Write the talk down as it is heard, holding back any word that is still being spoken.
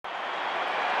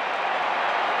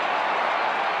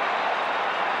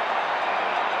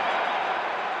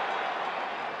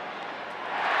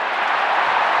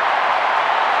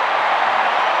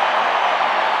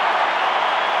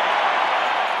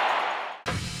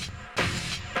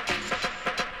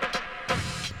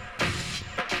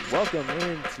Welcome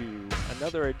into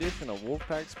another edition of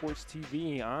Wolfpack Sports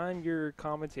TV. I'm your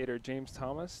commentator, James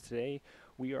Thomas. Today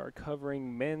we are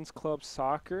covering men's club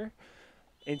soccer,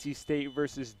 NC State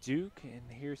versus Duke, and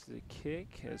here's the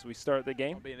kick as we start the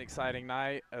game. It'll be an exciting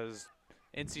night as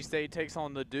NC State takes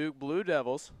on the Duke Blue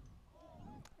Devils.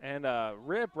 And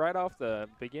rip right off the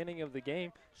beginning of the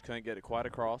game. Just couldn't get it quite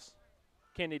across.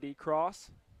 Kennedy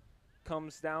cross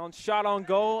comes down, shot on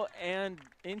goal, and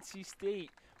NC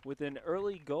State with an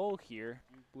early goal here.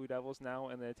 Blue Devils now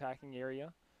in the attacking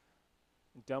area.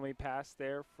 Dummy pass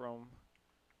there from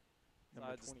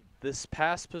number 20. This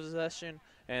past possession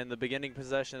and the beginning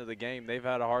possession of the game, they've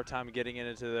had a hard time getting it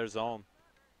into their zone.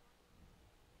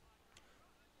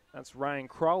 That's Ryan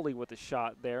Crawley with the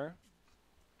shot there.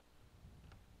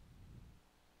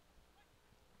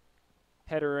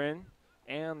 Header in,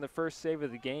 and the first save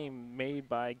of the game made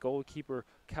by goalkeeper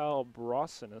Cal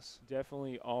Brosinas.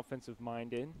 Definitely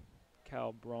offensive-minded.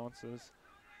 Cal Brosinas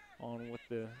on with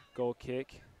the goal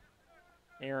kick.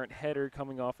 Errant header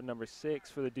coming off of number 6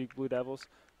 for the Duke Blue Devils.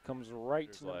 Comes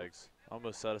right to legs.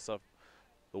 Almost set us up,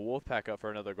 the Wolfpack up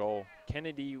for another goal.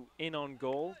 Kennedy in on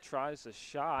goal, tries a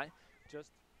shot.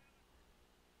 Just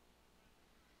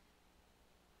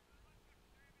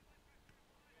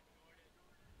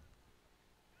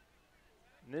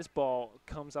and this ball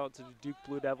comes out to the Duke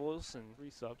Blue Devils and 3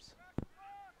 subs.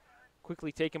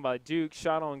 Quickly taken by Duke,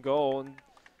 shot on goal and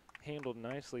handled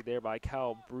nicely there by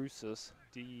Cal Brusus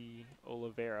de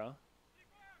Oliveira.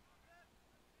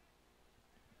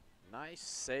 Nice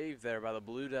save there by the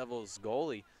Blue Devils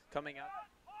goalie coming out.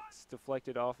 It's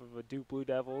deflected off of a Duke Blue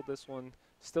Devil. This one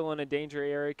still in a danger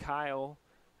area. Kyle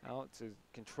out to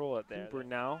control it there. Cooper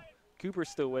now. Cooper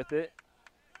still with it.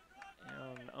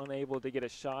 And unable to get a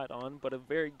shot on, but a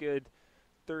very good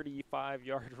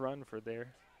 35-yard run for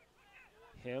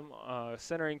him.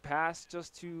 Centering pass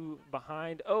just to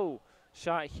behind. Oh,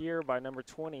 shot here by number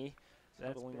 20.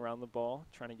 Settling around the ball,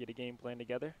 trying to get a game plan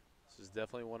together. This is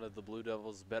definitely one of the Blue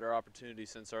Devils' better opportunities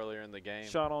since earlier in the game.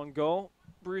 Shot on goal.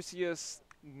 Brucius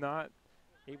not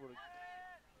able to.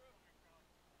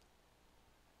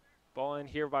 Ball in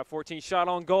here by 14. Shot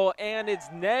on goal, and it's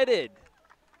netted.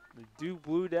 The Duke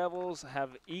Blue Devils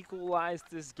have equalized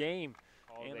this game.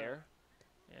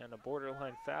 And a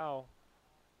borderline foul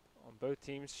on both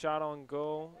teams. Shot on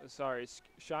goal. Sorry,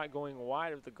 shot going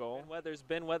wide of the goal.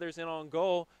 Ben Weathers in on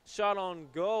goal. Shot on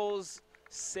goals.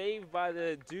 Saved by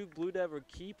the Duke Blue Devil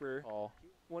keeper.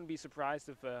 Wouldn't be surprised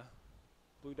if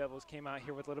Blue Devils came out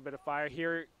here with a little bit of fire.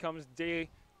 Here comes de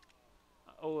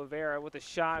Oliveira with a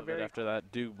shot. After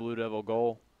that Duke Blue Devil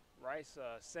goal. Rice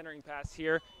centering pass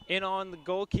here. In on the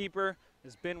goalkeeper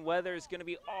is Ben Weathers. Going to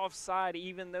be offside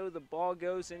even though the ball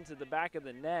goes into the back of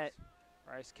the net.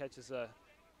 Rice catches a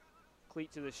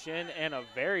cleat to the shin and a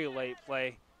very late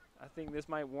play. I think this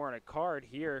might warrant a card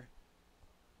here.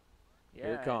 Yeah,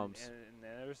 here it comes. And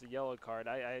there's the yellow card.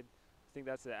 I think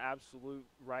that's the absolute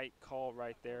right call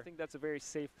right there. I think that's a very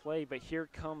safe play, but here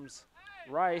comes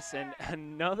Rice and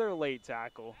another late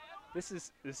tackle.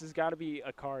 This has got to be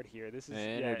a card here. This is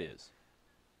it is.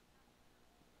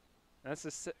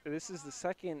 This is the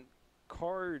second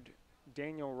card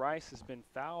Daniel Rice has been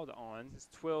fouled on. He's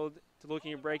twilled to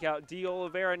looking to break out. De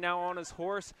Oliveira now on his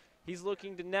horse. He's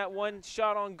looking to net one.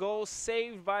 Shot on goal,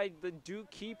 saved by the Duke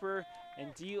keeper,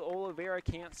 and De Oliveira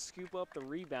can't scoop up the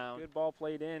rebound. Good ball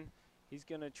played in. He's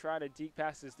going to try to deke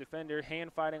past his defender.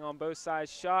 Hand fighting on both sides.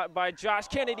 Shot by Josh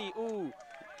Kennedy. Ooh.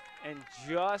 And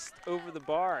just over the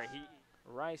bar.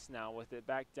 Rice now with it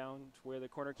back down to where the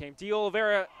corner came. De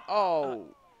Oliveira.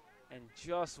 And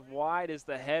just wide is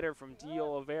the header from De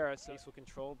Oliveira. Cecil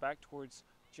control back towards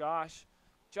Josh.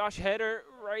 Josh header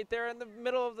right there in the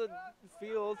middle of the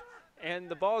field. And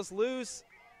the ball's loose.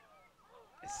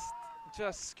 It's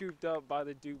just scooped up by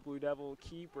the Duke Blue Devil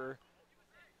keeper.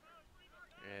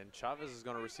 And Chavez is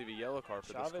going to receive a yellow card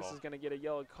for this call. Chavez is going to get a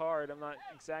yellow card. I'm not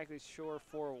exactly sure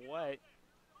for what.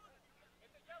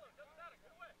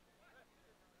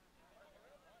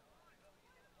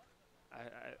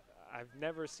 I've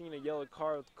never seen a yellow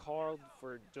card called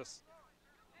for just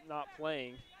not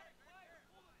playing.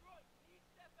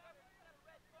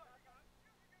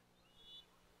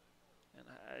 And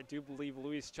I do believe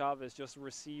Luis Chavez just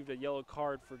received a yellow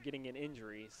card for getting an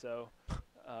injury. So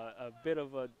a bit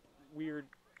of a weird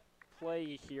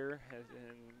play here.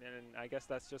 And I guess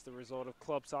that's just the result of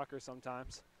club soccer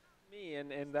sometimes.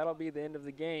 And that'll be the end of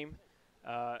the game.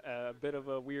 A bit of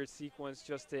a weird sequence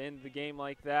just to end the game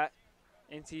like that.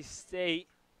 NC State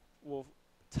will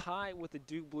tie with the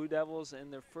Duke Blue Devils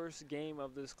in their first game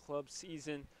of this club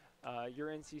season. Your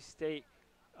NC State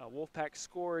Wolfpack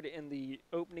scored in the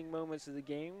opening moments of the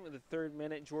game. In the 3rd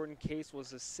minute, Jordan Case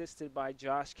was assisted by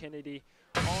Josh Kennedy.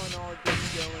 All in all, good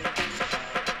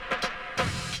going.